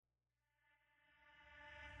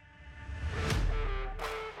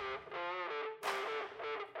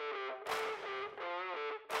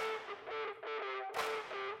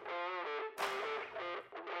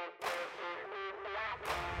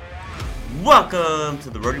Welcome to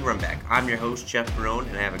the Roadie Runback. I'm your host, Jeff Barone,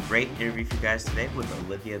 and I have a great interview for you guys today with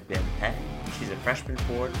Olivia VanPatten. She's a freshman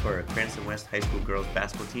forward for Cranston West High School girls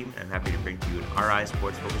basketball team, and I'm happy to bring to you an RI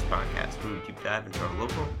Sports Focus podcast where we deep dive into our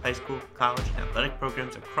local, high school, college, and athletic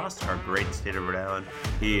programs across our great state of Rhode Island.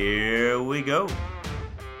 Here we go.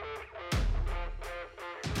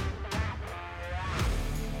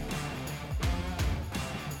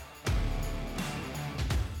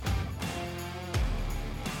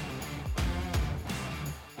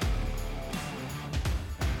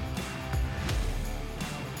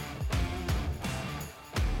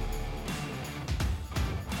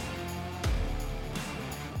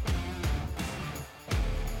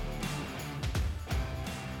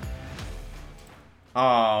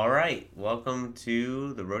 All right, welcome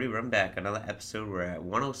to the Roadie Runback, another episode. We're at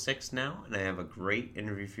 106 now, and I have a great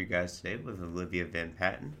interview for you guys today with Olivia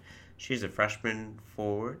VanPatten. She's a freshman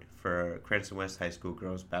forward for Cranston West High School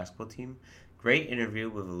girls basketball team. Great interview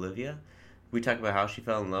with Olivia. We talk about how she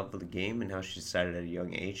fell in love with the game and how she decided at a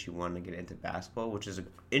young age she wanted to get into basketball, which is an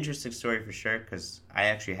interesting story for sure because I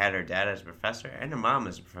actually had her dad as a professor and her mom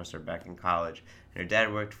as a professor back in college. And her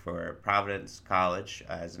dad worked for Providence College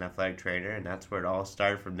as an athletic trainer, and that's where it all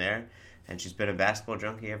started from there. And she's been a basketball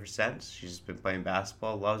junkie ever since. She's just been playing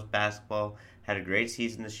basketball, loves basketball, had a great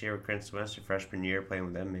season this year with Cranston West, her freshman year, playing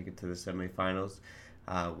with them, make it to the semifinals.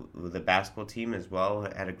 With the basketball team as well,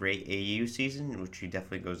 had a great AU season, which she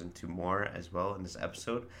definitely goes into more as well in this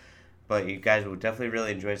episode. But you guys will definitely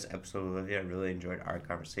really enjoy this episode, Olivia. I really enjoyed our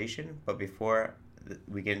conversation. But before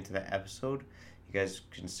we get into the episode, you guys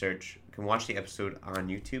can watch the episode on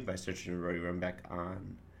YouTube by searching Roadie Runback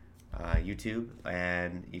on YouTube,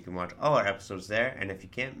 and you can watch all our episodes there. And if you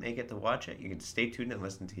can't make it to watch it, you can stay tuned and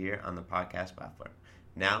listen to here on the podcast platform.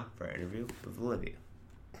 Now for our interview with Olivia.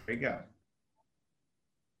 Here we go.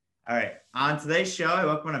 All right. On today's show, I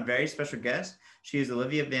welcome a very special guest. She is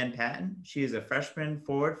Olivia VanPatten. She is a freshman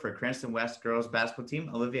forward for Cranston West girls basketball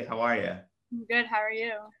team. Olivia, how are you? I'm good. How are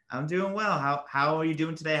you? I'm doing well. How are you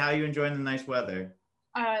doing today? How are you enjoying the nice weather?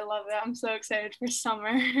 Oh, I love it. I'm so excited for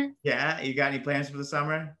summer. Yeah? You got any plans for the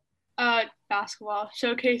summer? Basketball,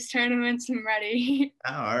 showcase tournaments, I'm ready.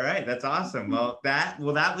 Oh, all right. That's awesome. Well, that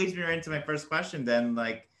leads me right into my first question then.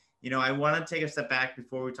 I want to take a step back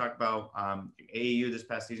before we talk about AAU this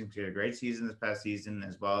past season, because you had a great season this past season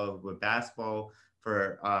as well with basketball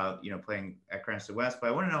for, playing at Cranston West. But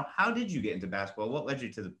I want to know, how did you get into basketball? What led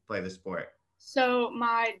you to play the sport? So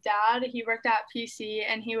my dad, he worked at PC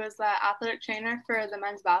and he was the athletic trainer for the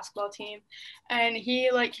men's basketball team. And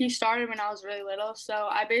he started when I was really little. So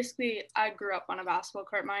I grew up on a basketball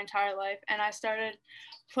court my entire life, and I started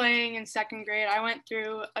playing in second grade. I went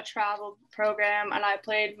through a travel program and I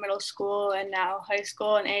played middle school and now high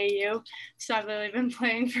school and AAU. So I've really been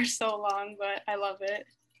playing for so long, but I love it.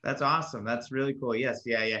 That's awesome. That's really cool. Yes.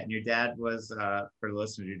 Yeah. And your dad was, for the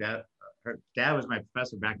listeners, her dad was my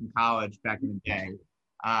professor back in college back in the day.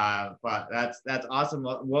 But that's awesome.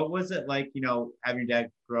 What was it like, having your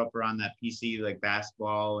dad grow up around that PC, like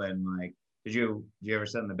basketball, and like, did you ever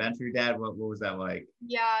sit on the bench with your dad? What was that like?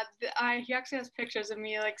 Yeah, he actually has pictures of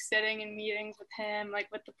me like sitting in meetings with him, like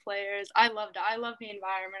with the players. I loved it. I love the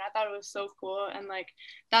environment. I thought it was so cool, and like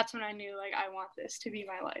that's when I knew like I want this to be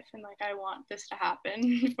my life, and like I want this to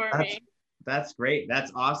happen for me. That's great.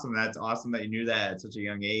 That's awesome. That's awesome that you knew that at such a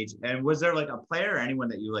young age. And was there like a player or anyone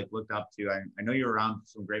that you like looked up to? I know you were around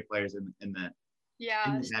some great players in that.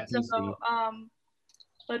 Yeah. In that so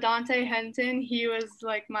LaDante Henton, he was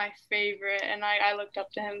like my favorite, and I looked up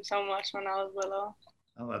to him so much when I was little.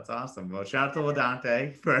 Oh, that's awesome. Well, shout out to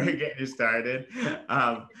LaDante for getting you started.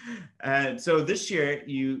 And so this year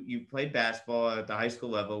you played basketball at the high school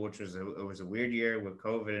level, which was a weird year with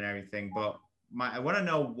COVID and everything. But I want to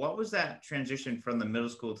know, what was that transition from the middle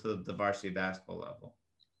school to the varsity basketball level?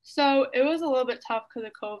 So it was a little bit tough because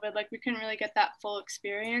of COVID. Like we couldn't really get that full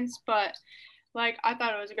experience, but like I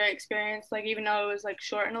thought it was a great experience, like even though it was like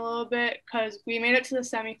shortened a little bit, because we made it to the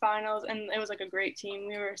semifinals and it was like a great team.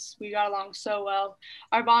 We got along so well.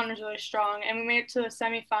 Our bond was really strong, and we made it to the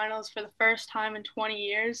semifinals for the first time in 20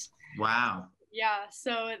 years. Wow. Yeah,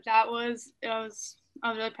 so I was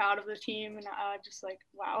really proud of the team, and just like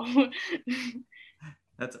wow.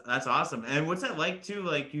 That's awesome. And what's that like too?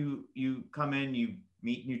 Like you come in, you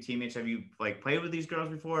meet new teammates. Have you like played with these girls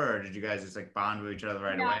before, or did you guys just like bond with each other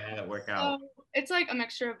right away? How did it work out? It's like a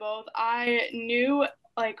mixture of both. I knew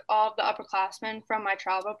like all of the upperclassmen from my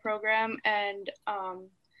travel program, and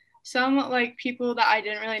some like people that I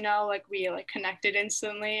didn't really know, like we like connected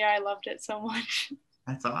instantly. I loved it so much.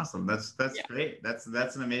 That's awesome. That's great. That's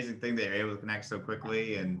an amazing thing that you're able to connect so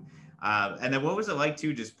quickly. And then what was it like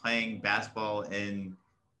too, just playing basketball in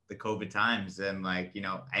the COVID times, and like,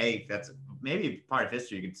 A, that's maybe part of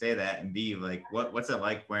history, you could say that, and B, like what's it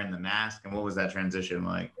like wearing the mask, and what was that transition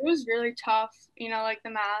like? It was really tough, like the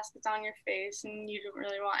mask, it's on your face, and you don't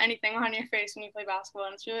really want anything on your face when you play basketball.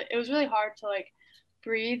 And it was really hard to like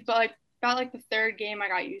breathe. But like about like the third game, I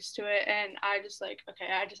got used to it, and I just like,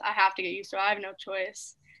 okay, I have to get used to it. I have no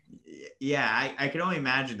choice. Yeah, I can only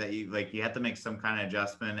imagine that you had to make some kind of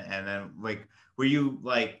adjustment. And then like, were you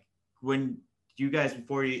like, when you guys,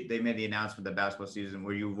 before they made the announcement of the basketball season,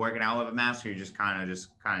 were you working out with a mask, or you just kind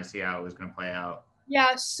of see how it was going to play out?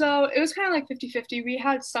 Yeah, so it was kind of like 50-50. We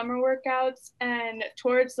had summer workouts, and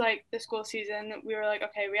towards like the school season, we were like,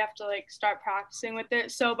 okay, we have to like start practicing with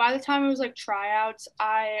it. So by the time it was like tryouts,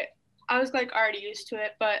 I was like already used to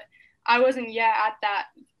it, but I wasn't yet at that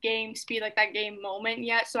game speed, like that game moment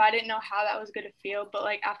yet. So I didn't know how that was going to feel. But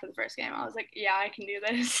like after the first game, I was like, yeah, I can do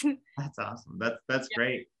this. That's awesome. That's Yeah.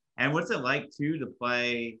 great. And what's it like too to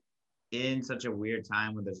play in such a weird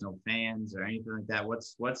time when there's no fans or anything like that?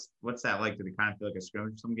 What's that like? Did it kind of feel like a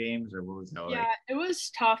scrimmage some games, or what was that like? Yeah, it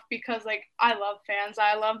was tough because like I love fans.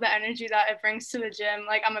 I love the energy that it brings to the gym.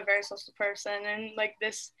 Like I'm a very social person, and like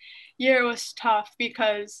this year was tough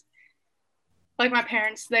because like my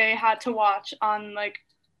parents, they had to watch on like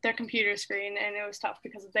their computer screen, and it was tough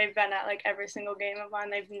because they've been at like every single game of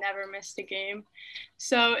mine. They've never missed a game.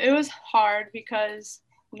 So it was hard because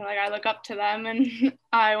like I look up to them and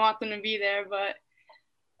I want them to be there, but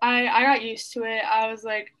I got used to it. I was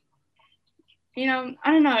like, I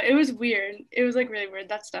don't know. It was weird. It was like really weird.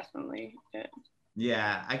 That's definitely it.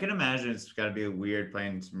 Yeah, I can imagine it's got to be weird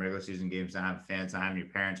playing some regular season games, not having fans, not having your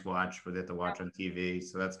parents watch, but they have to watch on TV.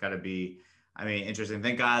 So that's got to be, I mean, interesting.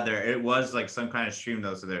 Thank God it was like some kind of stream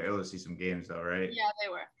though, so they're able to see some games though, right? Yeah, they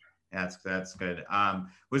were. That's good.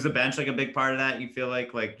 Was the bench like a big part of that? You feel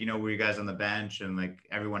like were you guys on the bench and like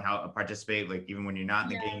everyone how participate, like even when you're not in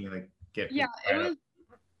the Yeah. game, you like get Yeah, people it right up? was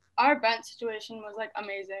our bench situation was like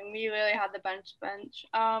amazing. We literally had the bench.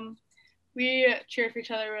 We cheered for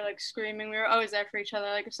each other. We were like screaming. We were always there for each other.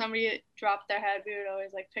 Like if somebody dropped their head, we would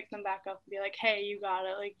always like pick them back up and be like, "Hey, you got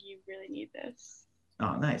it. Like you really need this."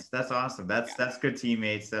 Oh, nice. That's awesome. That's Yeah. that's good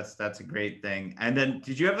teammates. That's a great thing. And then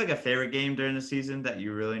did you have like a favorite game during the season that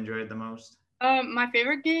you really enjoyed the most? My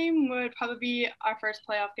favorite game would probably be our first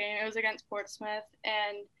playoff game. It was against Portsmouth,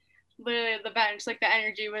 and literally the bench, like the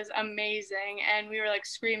energy was amazing, and we were like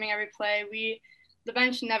screaming every play. The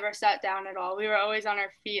bench never sat down at all. We were always on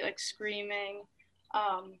our feet, like screaming.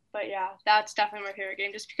 But yeah, that's definitely my favorite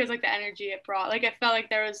game, just because like the energy it brought. Like it felt like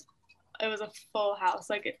it was a full house.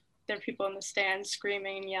 There were people in the stands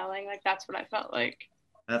screaming and yelling. Like that's what I felt like.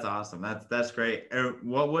 That's awesome. That's great.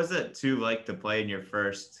 What was it to like to play in your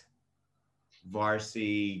first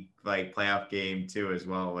varsity like playoff game too as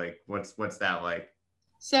well? Like what's that like?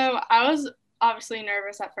 So I was obviously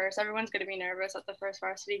nervous at first. Everyone's gonna be nervous at the first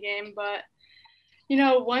varsity game, but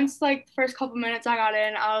once like the first couple minutes I got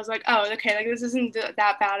in, I was like, oh, okay, like this isn't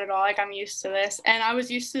that bad at all. Like I'm used to this, and I was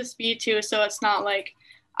used to the speed too, so it's not like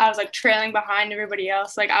I was like trailing behind everybody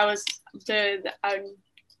else. Like I was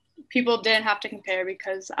people didn't have to compare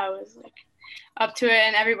because I was like up to it,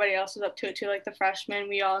 and everybody else was up to it too. Like the freshmen,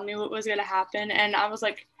 we all knew what was gonna happen, and I was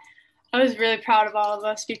really proud of all of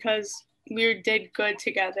us because we did good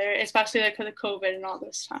together, especially like because of COVID and all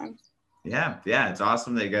this time. Yeah, it's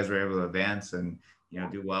awesome that you guys were able to advance and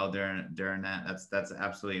do well during that. That's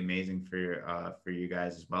absolutely amazing for you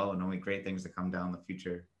guys as well, and only great things to come down the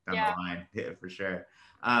future down the Yeah. line. Yeah, for sure.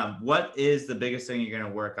 What is the biggest thing you're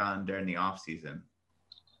gonna work on during the off season?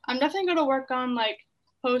 I'm definitely going to work on like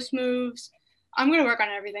post moves. I'm going to work on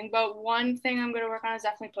everything, but one thing I'm going to work on is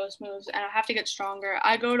definitely post moves, and I have to get stronger.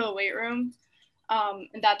 I go to a weight room, and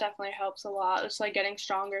that definitely helps a lot. It's like getting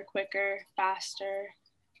stronger, quicker, faster.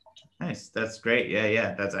 Nice. That's great.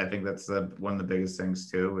 Yeah. I think that's one of the biggest things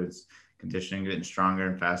too is conditioning, getting stronger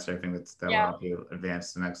and faster. I think that will Yeah. help you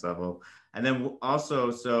advance to the next level. And then also,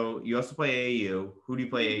 so you also play AAU. Who do you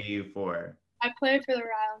play AAU for? I play for the Rhode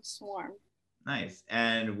Island Swarm. Nice.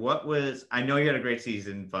 And I know you had a great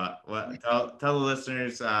season, but tell the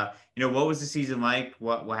listeners, what was the season like?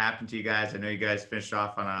 What happened to you guys? I know you guys finished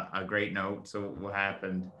off on a great note. So what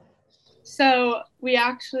happened? So we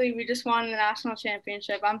just won the national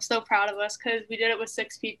championship. I'm so proud of us because we did it with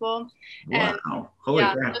 6 people, and Wow. Holy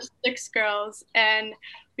yeah, crap. just 6 girls, and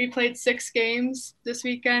we played 6 games this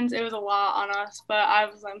weekend. It was a lot on us, but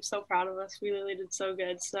I'm so proud of us. We really did so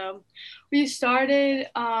good. So we started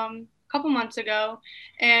a couple months ago,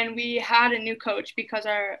 and we had a new coach because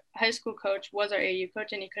our high school coach was our AU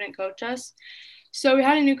coach, and he couldn't coach us. So we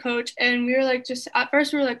had a new coach, and we were like, just at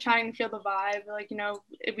first we were like trying to feel the vibe, like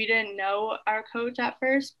we didn't know our coach at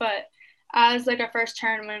first, but as like our first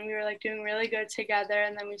tournament, we were like doing really good together,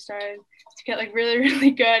 and then we started to get like really,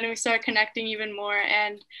 really good, and we started connecting even more.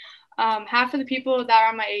 And half of the people that are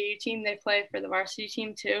on my AU team, they play for the varsity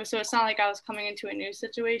team too. So it's not like I was coming into a new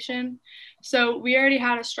situation. So we already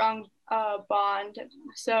had a strong bond.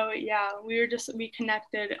 So yeah, we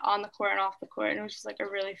connected on the court and off the court, and it was just like a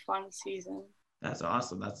really fun season. That's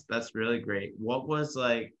awesome. That's really great. What was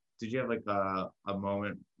like? Did you have like a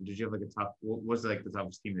moment? Did you have like a tough? What was like the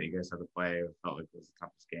toughest team that you guys had to play? Or felt like was the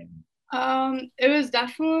toughest game? It was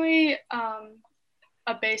definitely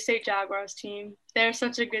a Bay State Jaguars team. They're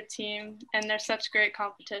such a good team, and they're such great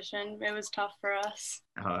competition. It was tough for us.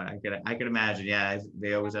 Oh, I could imagine. Yeah,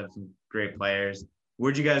 they always have some great players.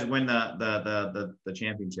 Where'd you guys win the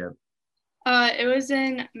championship? It was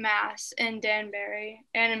in Mass, in Danbury,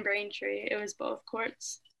 and in Braintree. It was both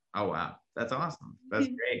courts. Oh wow, that's awesome. That's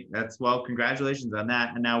great. Well, congratulations on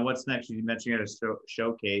that. And now, what's next? You mentioned you had a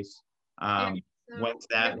showcase. Yeah, so When's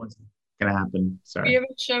that? When's gonna happen? Sorry. we have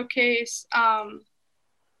a showcase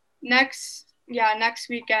next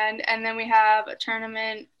weekend, and then we have a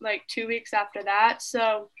tournament like 2 weeks after that.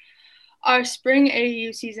 So our spring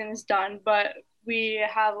AU season is done, but we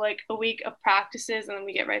have like a week of practices, and then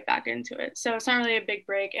we get right back into it. So it's not really a big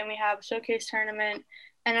break, and we have a showcase tournament,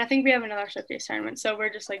 and I think we have another showcase tournament. So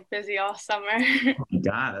we're just like busy all summer. Oh my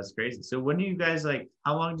God, that's crazy. So when do you guys like?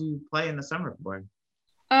 How long do you play in the summer for?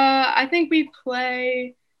 I think we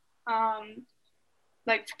play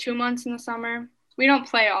like 2 months in the summer. We don't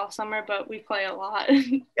play all summer, but we play a lot.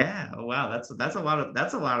 Yeah. Oh wow, that's a lot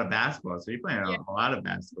of basketball. So you're playing Yeah. a lot of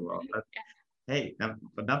basketball. Yeah. Hey,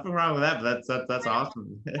 but nothing wrong with that. But that's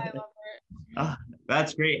awesome. I love it. Oh,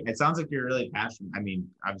 that's great. It sounds like you're really passionate. I mean,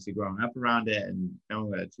 obviously growing up around it and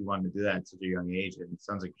knowing that you wanted to do that at such a young age, and it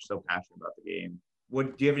sounds like you're so passionate about the game.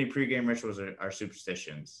 What do you have any pregame rituals or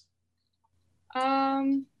superstitions?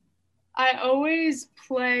 I always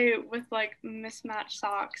play with like mismatched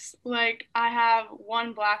socks. Like I have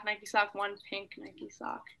one black Nike sock, one pink Nike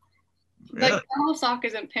sock. Really? Like the whole sock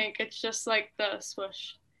isn't pink. It's just like the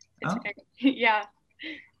swoosh. It's Oh, pink. Yeah.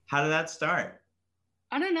 how did that start?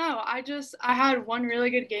 I don't know. I had one really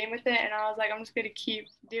good game with it, and I was like, I'm just gonna keep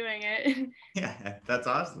doing it. Yeah, that's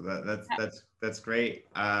awesome. Yeah. That's great.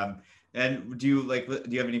 And do you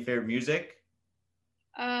have any favorite music?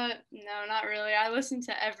 No, not really. I listen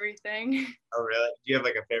to everything. Oh, really? Do you have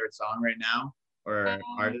like a favorite song right now or Um,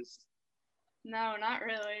 artist? no, not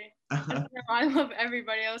really. I don't know. I love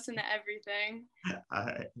everybody. I listen to everything. All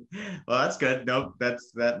right. Well, that's good. Nope, that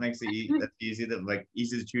makes that's easy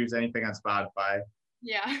easy to choose anything on Spotify.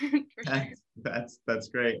 Yeah, for sure. That's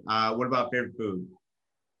great. What about favorite food?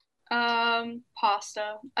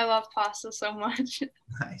 Pasta. I love pasta so much.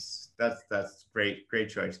 Nice. That's great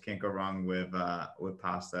choice. Can't go wrong with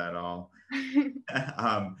pasta at all.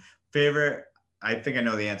 Favorite. I think I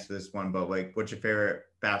know the answer to this one, but like, what's your favorite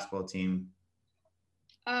basketball team?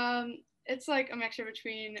 It's like a mixture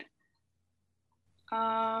between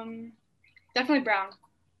definitely brown.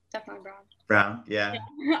 Definitely brown. Brown. Yeah.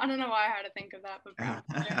 Yeah. I don't know why I had to think of that, but brown.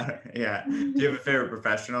 Yeah. Yeah. Do you have a favorite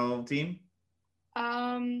professional team?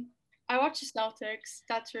 I watch the Celtics.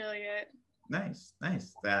 That's really it. Nice.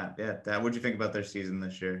 That. What'd you think about their season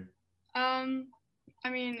this year? I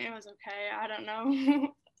mean, it was okay. I don't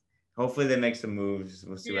know. Hopefully they make some moves.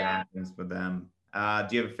 We'll see what Yeah. happens with them.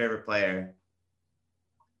 Do you have a favorite player?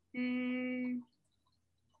 Mm,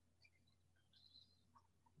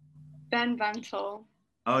 Ben Ventil.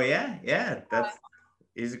 Oh yeah.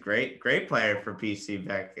 He's a great player for PC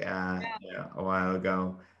back Yeah. a while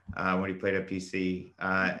ago when he played at PC.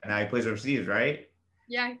 And now he plays overseas, right?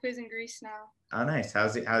 Yeah, he plays in Greece now. Oh, nice.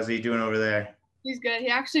 How's he doing over there? He's good. He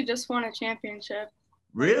actually just won a championship like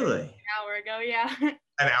Really? an hour ago. Yeah.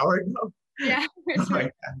 An hour ago? Yeah. Oh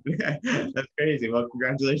my God. That's crazy. Well,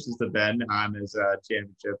 congratulations to Ben on his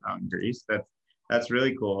championship out in Greece. That's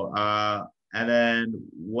really cool. And then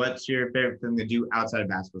what's your favorite thing to do outside of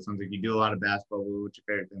basketball? Sounds like you do a lot of basketball. What's your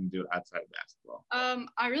favorite thing to do outside of basketball?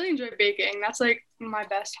 I really enjoy baking. That's like my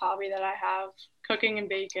best hobby that I have, cooking and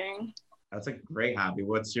baking. That's a great hobby.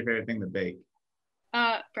 What's your favorite thing to bake?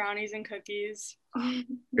 Brownies and cookies.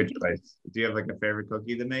 Good choice. Do you have like a favorite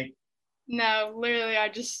cookie to make? No, literally, I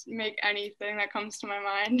just make anything that comes to my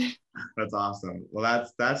mind. That's awesome. Well,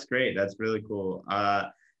 that's great. That's really cool.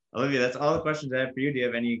 Olivia, that's all the questions I have for you. Do you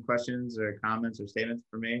have any questions or comments or statements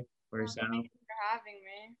for me for yourself? Thank you for having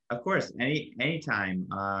me. Of course, anytime.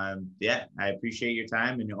 Yeah, I appreciate your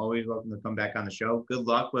time, and you're always welcome to come back on the show. Good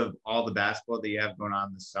luck with all the basketball that you have going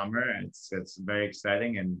on this summer. It's very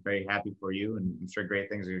exciting and very happy for you, and I'm sure great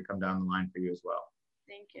things are going to come down the line for you as well.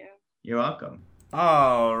 Thank you. You're welcome.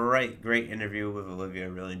 All right, great interview with Olivia. I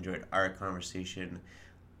really enjoyed our conversation.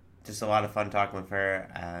 Just a lot of fun talking with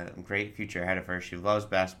her. Great future ahead of her. She loves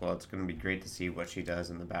basketball. It's going to be great to see what she does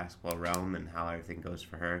in the basketball realm and how everything goes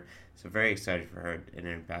for her. So very excited for her in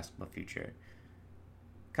her basketball future.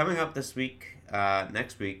 Coming up this week,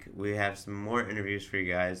 next week, we have some more interviews for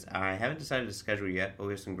you guys. I haven't decided to schedule yet, but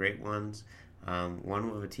we have some great ones.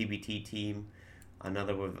 One with a TBT team,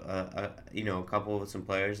 another with a couple with some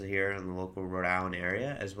players here in the local Rhode Island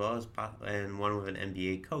area, as well as and one with an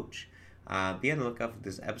NBA coach. Be on the lookout for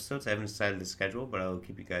this episodes. I haven't decided the schedule, but I'll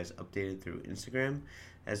keep you guys updated through Instagram,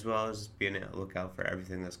 as well as be on the lookout for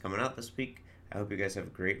everything that's coming out this week. I hope you guys have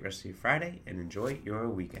a great rest of your Friday and enjoy your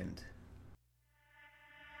weekend.